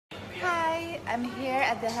I'm here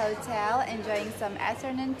at the hotel enjoying some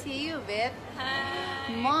afternoon tea with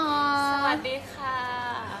Mom. สวัสดีค่ะ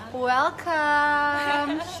Welcome.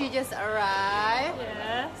 She just arrived.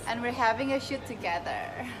 Yes. And we're having a shoot together.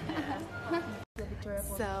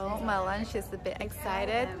 So my lunch is a bit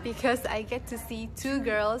excited because I get to see two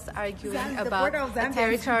girls arguing about a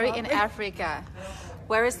territory in Africa.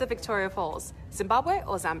 Where is the Victoria Falls? Zimbabwe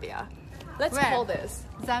or Zambia? Let's Where? call this.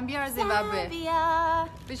 Zambia or Zimbabwe? Zambia.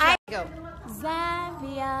 Which one? Go.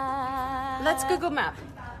 Zambia. Let's Google map.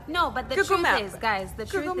 No, but the Google truth map. is, guys, the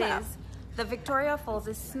Google truth map. is, the Victoria Falls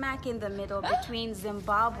is smack in the middle between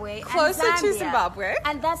Zimbabwe Closer and Zambia. to Zimbabwe.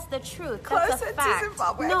 And that's the truth. Closer that's a to fact.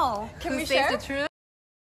 Zimbabwe. No. Can Who we says share? the truth?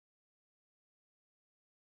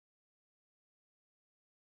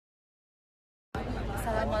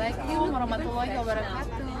 Assalamualaikum warahmatullahi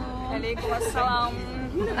wabarakatuh. Waalaikumsalam.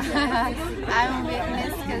 I'm with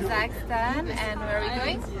Miss Kazakhstan, and where are we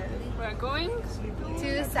going? We're going. To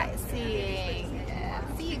sightseeing.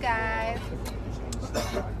 See you guys.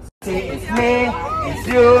 It's me, it's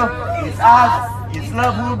you, it's us, it's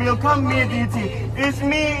love who build community. It's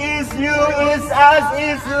me, it's you, it's us,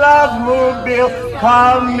 it's love who build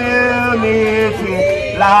community.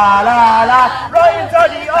 La la la, roll into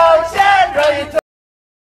the ocean, roll into